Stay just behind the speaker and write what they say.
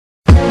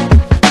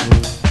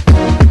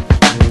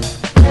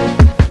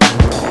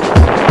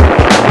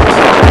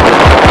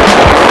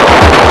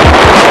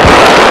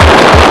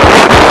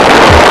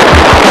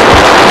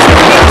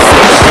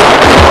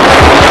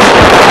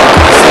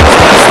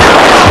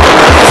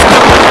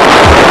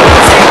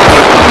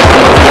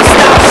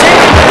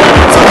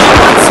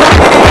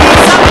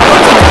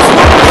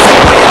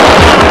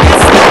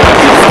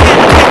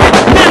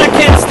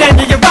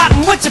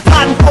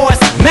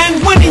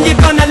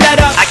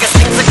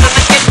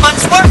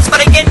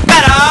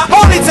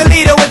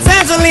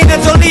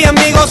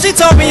She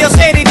told me you're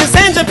shady, just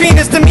hand your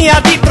penis to me, I'll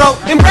deep throat.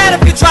 And Brad,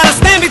 if you try to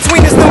stand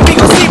between us, then we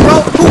gon' see,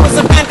 bro. Who was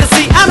a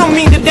fantasy? I don't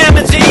mean to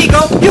damage your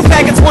ego. You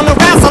faggots wanna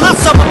wrestle, I'll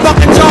shove a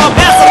fucking jaw of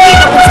Vaseline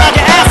up inside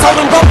your asshole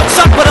and rope a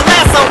chuck with a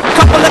lasso.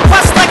 Couple of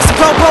quests,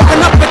 Lexapro,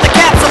 broken up with the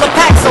capsule of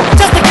Paxil.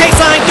 Just in case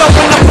I ain't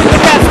doping up with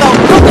the rats though.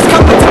 Cookies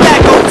come with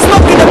tobacco,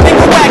 smoking the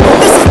finger wacko.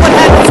 This is what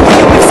happens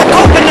when you mix a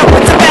coconut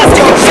with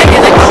Tabasco.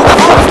 Shaking like all the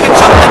hoes been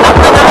choking up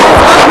in the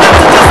ass. Not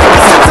to just the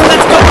Simpson,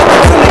 let's go with the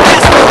tuna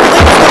Castro.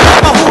 Ladies don't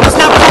like my hooters,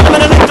 now call them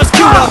an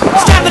electrocutor.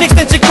 Strap an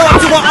extension cord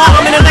to her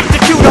arm and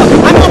electrocutor.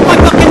 I'm off my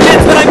fucking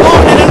meds, but I'm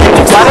on an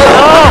electric scooter.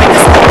 I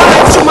just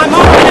ride through my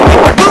mom and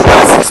make my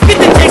boogers. Spit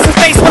in Jason's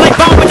face when I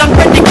bomb it on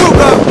Freddy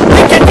Krueger.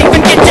 They can't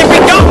even get Jerry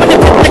Garmin to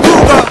hit the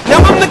Cougar. Now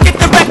I'ma get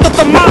the wreck of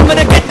the mama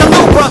to get the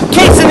Lubra.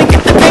 Casing and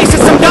get the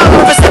patience, some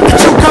dollar if the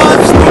true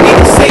cars. No need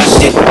to say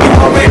shit, you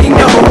already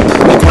know.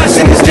 The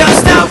question is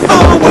just how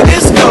far will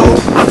this go?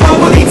 How far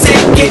will he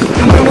take it,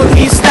 and when will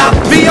he stop?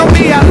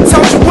 B.O.B. I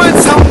told you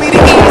once, homie, to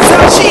eat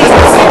some cheese.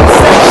 No need to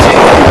say shit,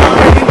 you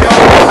already know.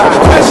 The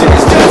question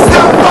is just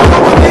how far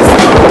will this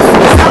go?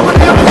 Cause I will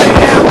never lay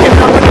down, and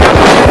I will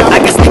never let up. I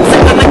guess things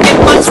are gonna get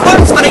much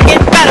worse, but they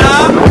get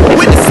better.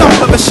 With the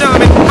soul of a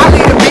shaman, I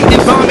lead a beat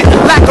and vomit.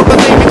 Lack of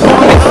believing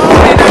vomit,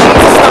 and I need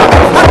to stop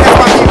it. I pass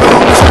my people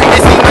on the street,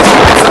 they see my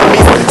street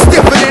zombies.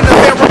 Stiffer than a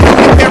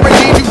therapeutic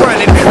paranoid you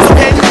running. So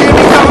can you hear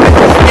me coming?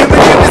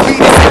 Eminem, this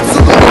beat is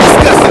absolutely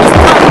disgusting. It's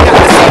probably not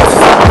the same.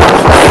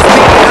 Let's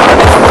be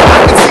honest, I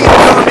can see the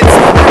comments.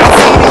 I can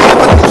see the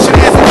evolution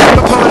as it came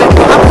upon it.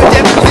 I put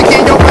that music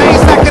in your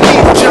veins like a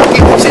needle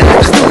junkie. Shit, I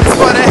just do this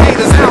for the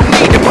haters, I don't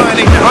need the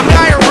money. I'm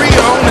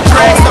diarrhea on the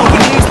track, so he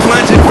needs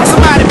plunging.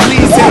 Somebody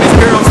please tell these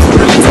girls to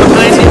release the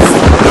budgets.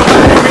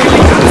 Nobody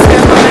really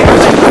understands my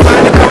language. I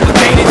find it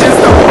complicated just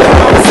to hold a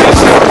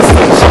conversation on the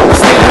station.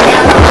 Still, I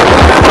got a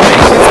lot of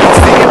patience.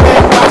 Sitting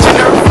back watching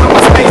Earth from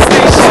a space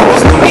station.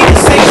 There's no need to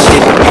say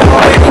shit, you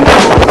already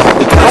know.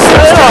 The question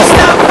is just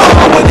how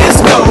far will this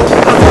go?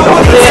 How far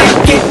will he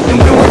take it, and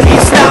when will he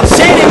stop?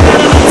 Shading man,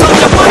 and I told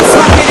you once,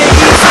 I hit it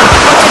easy.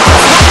 But you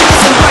just want to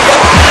listen where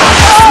you're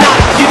not.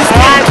 You just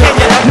can't get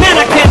ya. Man,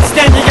 I can't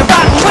stand you. You're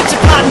rotten, what you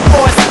plotting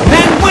for us?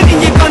 Man, when are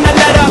you gonna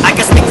let up? I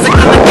guess things are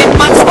gonna get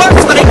much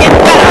worse, but they get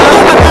better.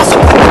 I got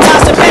some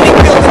Natasha Benning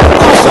building the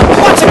Porsche.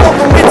 Watch it go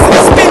from rinse to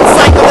the spin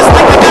cycle. It's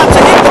like I got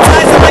you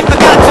hypnotizing like I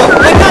got you.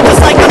 They're not just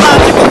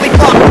psychologically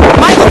fucked.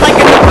 Michael like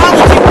an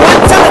apology. What?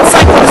 Tell it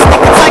cycle to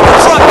stick it like a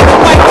truck in a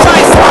white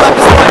tricycle up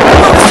his butt.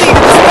 Wanna see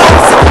this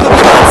bicycle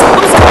of nuts?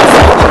 I'm still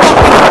a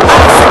motherfucking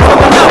bicycle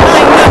coming up. I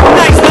ain't nothing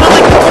nice, but I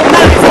like the whole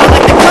knives and I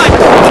like the cut.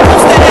 The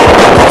most that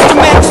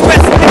post-traumatic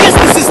stress. I guess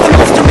this is the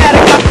most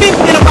dramatic. I've been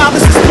in a while.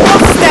 This is the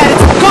most status.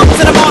 Comes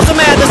to the balls of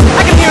madness.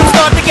 I can hear them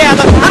start to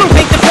gather. I don't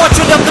paint the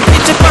portrait of the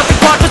picture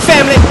perfect partridge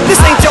family. This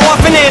ain't your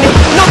orphan Annie.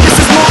 No, this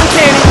is more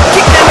uncanny.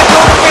 Keep them at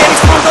Golden Granny,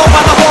 sprung over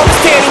by the horror's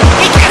tanny.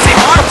 He can't say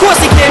hard. Of course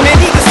he can, man.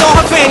 He just saw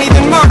her fanny,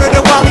 then murdered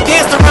her while he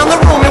danced around the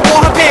room and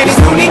wore her panties.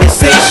 No need to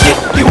say shit,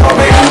 you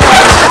already know.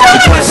 The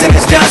question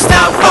is just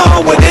how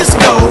far will this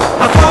go?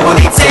 How far will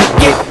he take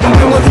it, and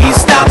when will he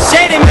stop?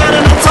 Shady man,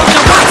 and I told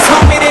you once,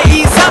 homie, to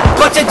ease up,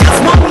 but you just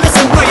won't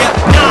listen, will ya?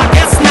 Nah, I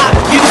guess not.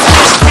 You just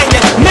can't stand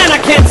ya. Man, I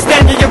can't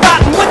stand you. You're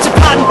rotten. What you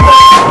plotting for?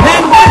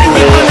 Man, when are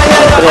you gonna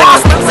let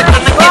up? Things are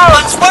gonna get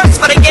much worse,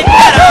 but they get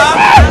better.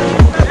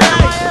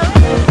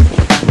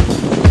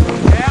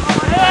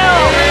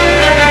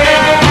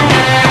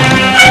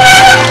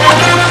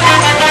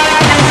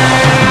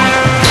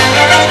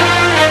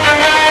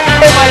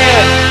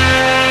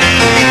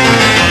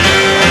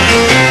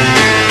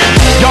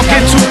 Y'all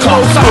get too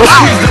close, I'll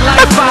squeeze the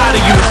life out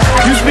of you.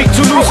 You speak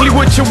too loosely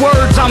with your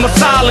words, I'ma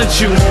silence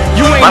you.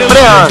 You ain't a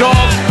little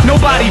dog,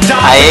 nobody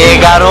died. Aí,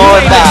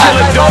 garota.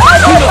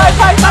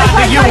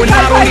 You and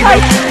I don't even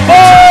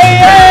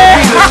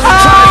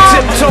trying to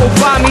tiptoe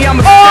by me, I'm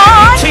a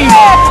team.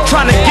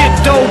 Trying to get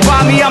dough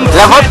by me, I'm a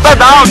levanta o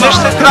pedal, deixa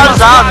ser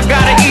atrasado.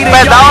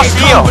 Pedal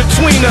assim, ó.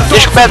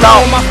 Deixa o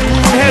pedal.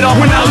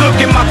 When I look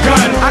at my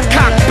gun, I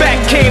cock back,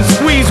 can't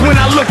squeeze when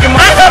I look at my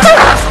gun.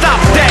 I stop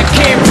that,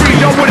 can't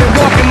breathe, I wouldn't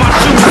walk in my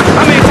shoes.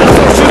 I'm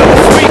anti-social, don't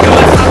speak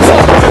unless I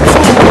talk with a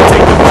tool.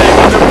 Take the back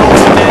in the road,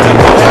 and then I'm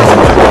going to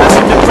the weapons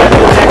in the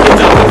credit,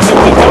 economic, so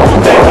we double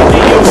back in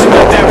the ocean,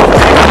 and then we're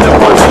back in the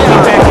world, we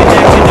back in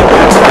action, and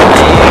back in the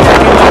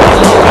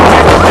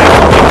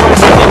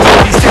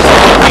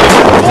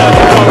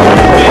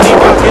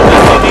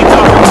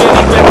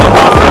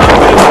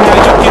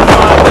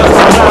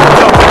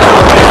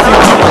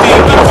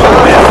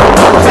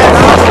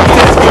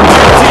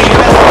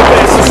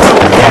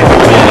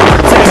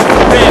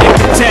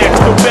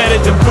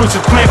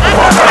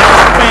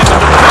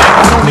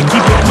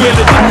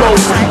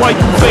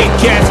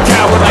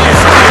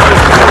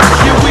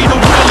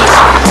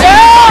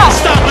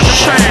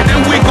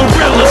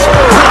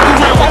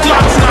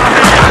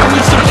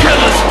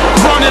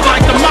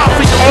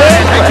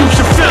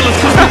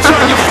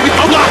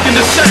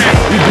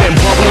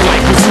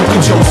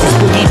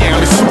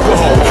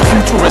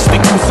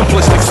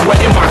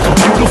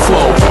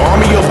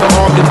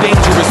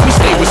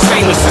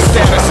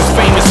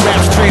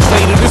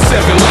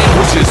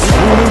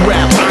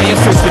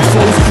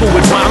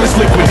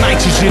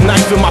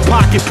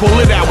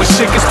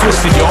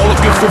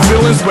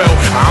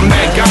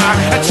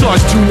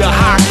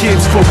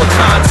for a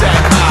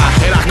contact high.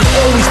 And I can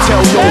always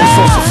tell those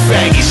on some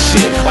faggot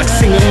shit, like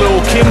singing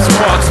Lil' Kim's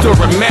parts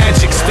during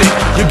Magic Stick.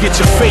 You get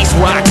your face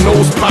rocked,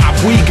 nose pop,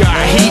 we got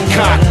heat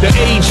cock. The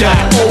A dot,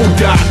 O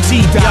dot,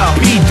 T dot,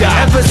 P dot.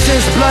 Ever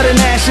since blood and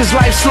ashes,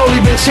 life slowly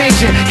been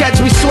changing. Catch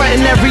me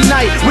sweating every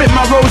night with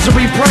my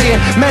rosary praying,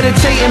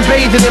 meditating,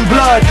 bathing in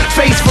blood,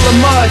 face full of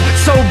mud,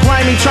 so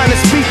grimy, trying to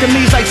speak to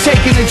me's like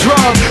taking a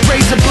drug.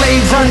 Razor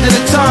blades under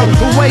the tongue,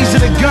 the ways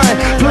of the gun,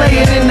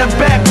 playing in the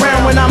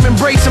background when I'm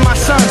embracing my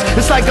sons.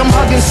 It's like I'm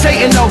hugging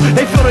Satan though,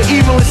 they feel the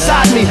evil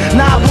inside me.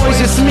 Nah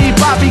boys, it's me,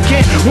 Bobby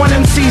can't one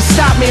MC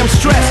stop me. I'm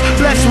stressed,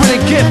 blessed with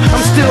a gift,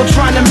 I'm still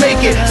trying to make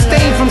it.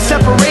 Stained from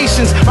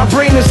separations, my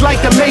brain is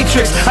like the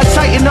Matrix. I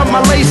tighten up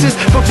my laces,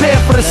 prepare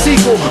for the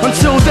sequel.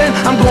 Until then,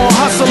 I'm gonna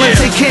hustle and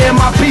take care of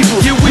my people.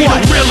 Yeah, we the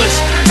realest,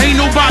 ain't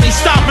nobody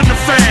stopping the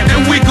fam.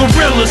 And we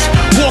gorillas,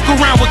 walk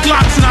around with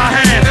Glocks in our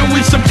hand. And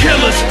we some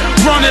killers,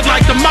 run it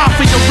like the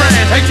mafia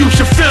ran. And you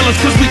should feel us,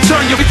 cause we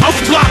turn your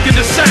block in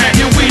the sand.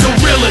 Yeah, we the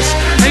realest,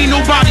 ain't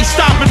nobody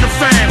stopping the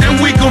fam. And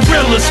we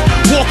gorillas,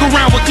 walk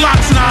around with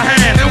Glocks in our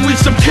hand. And we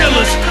some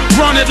killers,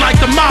 run it like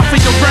the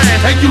mafia ran.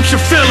 And you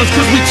should feel us,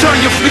 cause we turn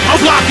your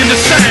block in the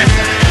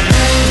sand.